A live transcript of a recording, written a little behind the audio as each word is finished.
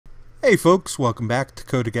Hey folks, welcome back to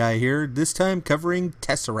Coda Guy here, this time covering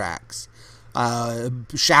Tesseracts.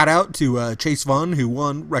 Shout out to Chase Vaughn, who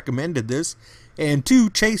one, recommended this, and two,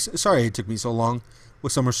 Chase, sorry it took me so long,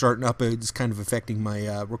 with summer starting up, it's kind of affecting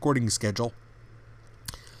my recording schedule.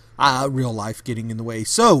 Real life getting in the way.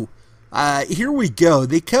 So, here we go.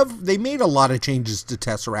 They made a lot of changes to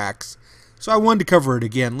Tesseracts, so I wanted to cover it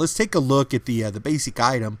again. Let's take a look at the basic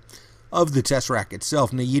item of the Tesseract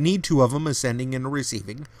itself. Now, you need two of them, ascending and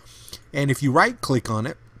receiving. And if you right click on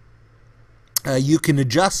it, you can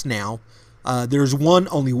adjust now. There's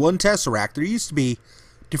only one Tesseract. There used to be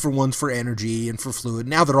different ones for energy and for fluid.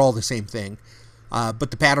 Now they're all the same thing.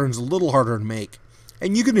 But the pattern's a little harder to make.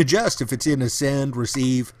 And you can adjust if it's in ascend,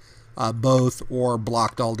 receive, both, or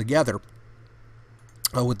blocked altogether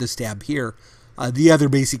with this tab here. The other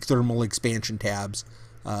basic thermal expansion tabs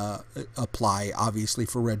apply, obviously,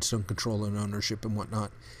 for redstone control and ownership and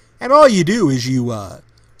whatnot. And all you do is you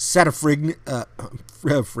set a frequency.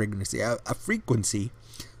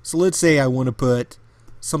 So let's say I want to put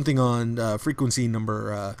something on frequency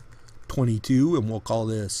number 22, and we'll call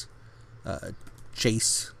this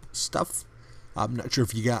Chase stuff. I'm not sure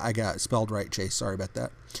if I got it spelled right, Chase. Sorry about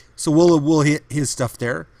that. So we'll hit his stuff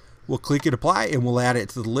there. We'll click it, apply, and we'll add it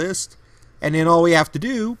to the list. And then all we have to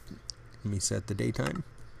do, let me set the daytime,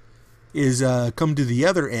 is come to the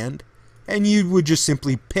other end, and you would just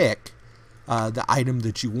simply pick the item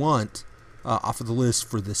that you want off of the list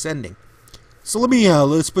for the sending. So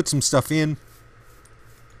let's put some stuff in.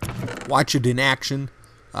 Watch it in action.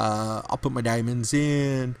 I'll put my diamonds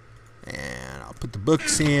in, and I'll put the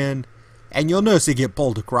books in, and you'll notice they get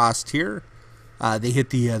pulled across here. They hit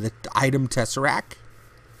the item Tesseract,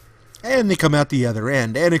 and they come out the other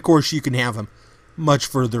end. And of course, you can have them much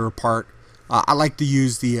further apart. I like to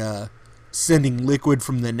use the sending liquid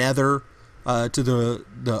from the Nether to the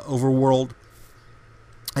overworld.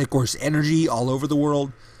 And of course, energy all over the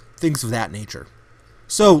world, things of that nature.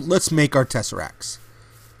 So let's make our Tesseracts.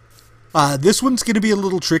 This one's going to be a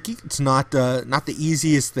little tricky. It's not the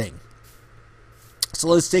easiest thing. So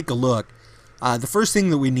let's take a look. The first thing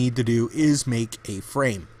that we need to do is make a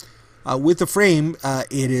frame. With the frame,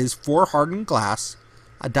 it is 4 hardened glass,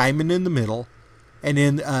 a diamond in the middle, and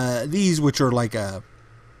then these, which are like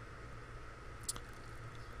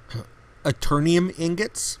Eternium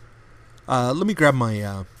ingots. Let me grab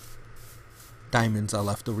my diamonds I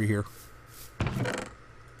left over here.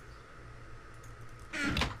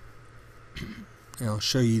 And I'll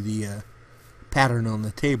show you the pattern on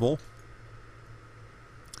the table.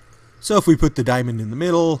 So if we put the diamond in the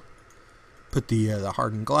middle, put the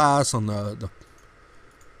hardened glass on the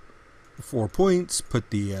 4 points, put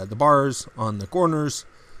the bars on the corners,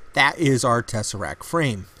 that is our Tesseract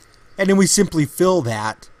frame. And then we simply fill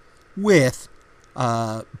that with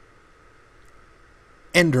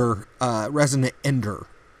resonant ender.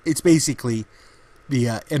 It's basically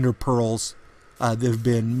the ender pearls that have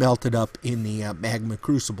been melted up in the magma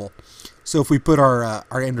crucible. So if we put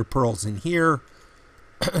our ender pearls in here,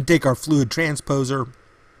 take our fluid transposer,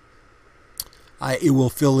 it will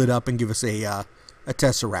fill it up and give us a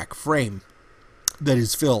Tesseract frame that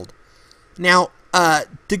is filled. Now,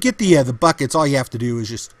 to get the buckets, all you have to do is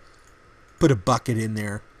just put a bucket in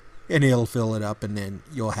there, and it'll fill it up, and then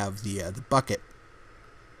you'll have the bucket.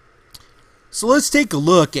 So let's take a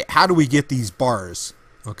look at how do we get these bars,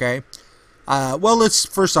 okay? Well, let's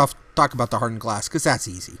first off talk about the hardened glass, because that's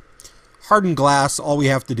easy. Hardened glass, all we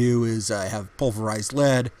have to do is have pulverized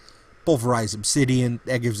lead, pulverized obsidian,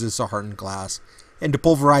 that gives us a hardened glass. And to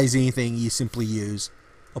pulverize anything, you simply use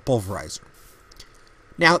a pulverizer.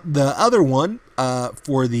 Now, the other one,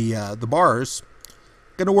 for the bars,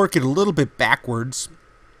 going to work it a little bit backwards.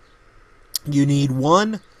 You need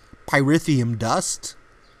 1 pyrithium dust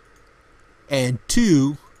and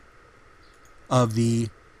 2 of the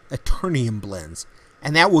Eternium blends,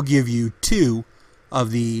 and that will give you 2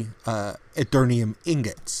 of the Eternium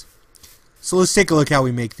ingots. So let's take a look how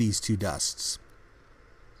we make these 2 dusts.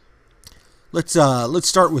 Let's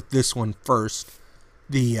start with this one first,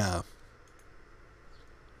 the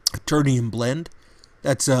Eternium blend.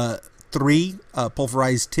 That's 3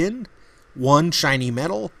 pulverized tin, 1 shiny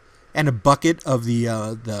metal, and a bucket of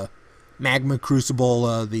the magma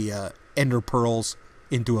crucible, the ender pearls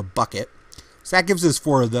into a bucket. So that gives us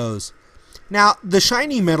 4 of those. Now, the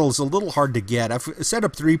shiny metal is a little hard to get. I've set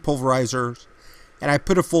up 3 pulverizers, and I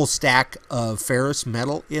put a full stack of ferrous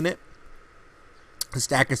metal in it, a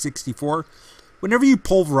stack of 64. Whenever you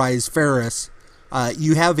pulverize ferrous,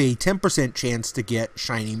 you have a 10% chance to get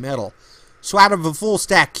shiny metal. So out of a full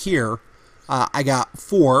stack here, I got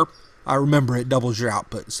 4. Remember, it doubles your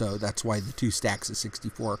output, so that's why the 2 stacks of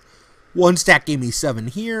 64. 1 stack gave me 7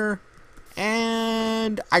 here,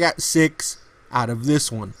 And I got 6 out of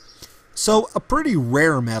this one. So a pretty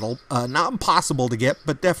rare metal, not impossible to get,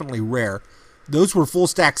 but definitely rare. Those were full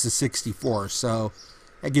stacks of 64, so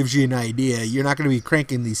that gives you an idea. You're not going to be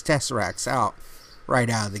cranking these Tesseracts out right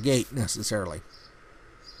out of the gate necessarily.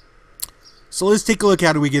 So let's take a look.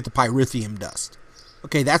 How do we get the pyrithium dust?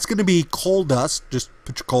 Okay, that's going to be coal dust. Just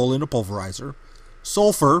put your coal in a pulverizer.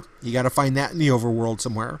 Sulfur, you got to find that in the overworld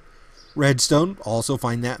somewhere. Redstone, also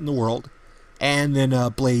find that in the world. And then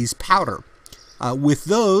blaze powder. With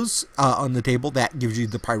those on the table, that gives you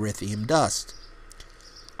the pyrithium dust.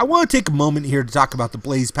 I want to take a moment here to talk about the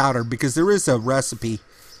blaze powder because there is a recipe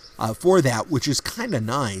for that, which is kind of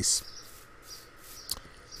nice.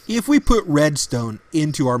 If we put redstone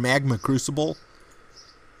into our magma crucible,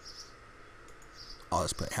 I'll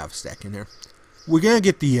just put half a stack in there. We're going to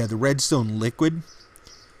get the redstone liquid.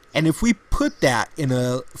 And if we put that in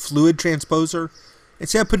a fluid transposer,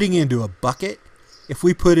 instead of putting it into a bucket, if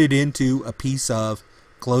we put it into a piece of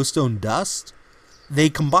glowstone dust, they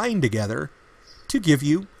combine together to give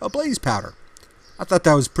you a blaze powder. I thought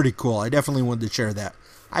that was pretty cool. I definitely wanted to share that.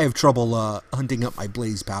 I have trouble hunting up my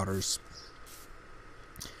blaze powders.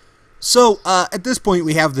 So at this point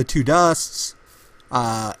we have the 2 dusts.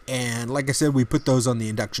 And like I said, we put those on the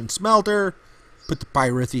induction smelter. Put the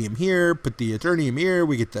pyrithium here, put the Eternium here,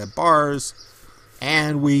 we get the bars,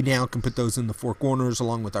 and we now can put those in the 4 corners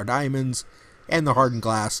along with our diamonds and the hardened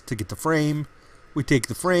glass to get the frame. We take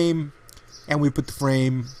the frame, and we put the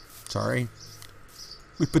frame,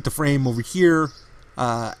 we put the frame over here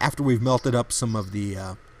after we've melted up some of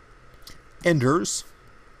the enders.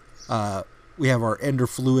 We have our ender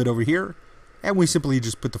fluid over here, and we simply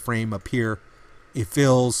just put the frame up here. It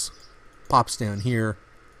fills, pops down here,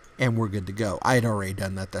 and we're good to go. I had already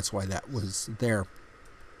done that. That's why that was there.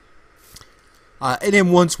 And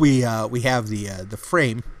then once we have the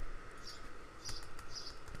frame,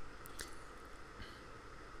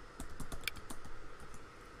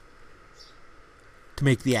 to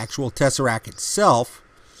make the actual Tesseract itself,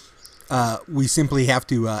 we simply have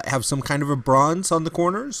to have some kind of a bronze on the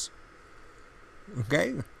corners.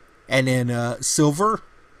 Okay, and then silver,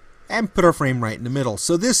 and put our frame right in the middle.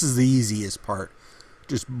 So this is the easiest part.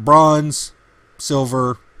 Just bronze,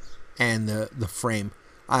 silver, and the frame.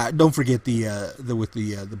 Don't forget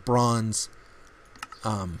the bronze.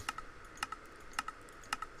 Oh,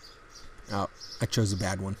 I chose a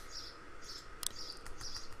bad one.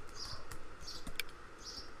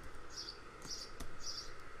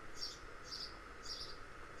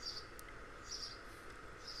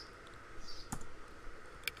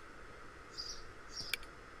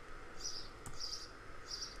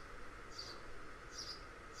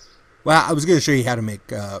 Well, I was going to show you how to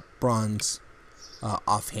make bronze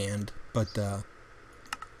offhand, but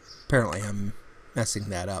apparently I'm messing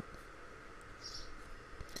that up.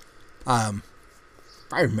 If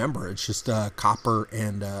I remember, it's just copper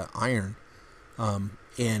and iron,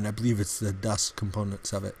 and I believe it's the dust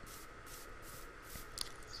components of it.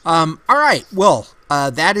 All right, well,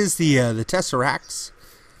 that is the Tesseracts,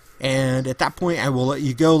 and at that point I will let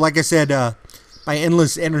you go. Like I said, my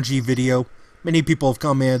endless energy video. Many people have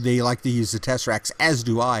commented they like to use the Tesseracts, as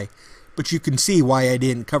do I. But you can see why I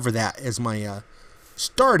didn't cover that as my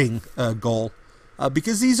starting goal.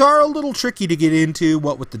 Because these are a little tricky to get into,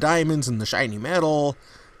 what with the diamonds and the shiny metal,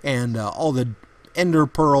 and all the ender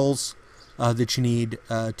pearls that you need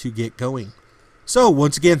to get going. So,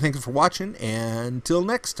 once again, thanks for watching, and until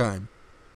next time.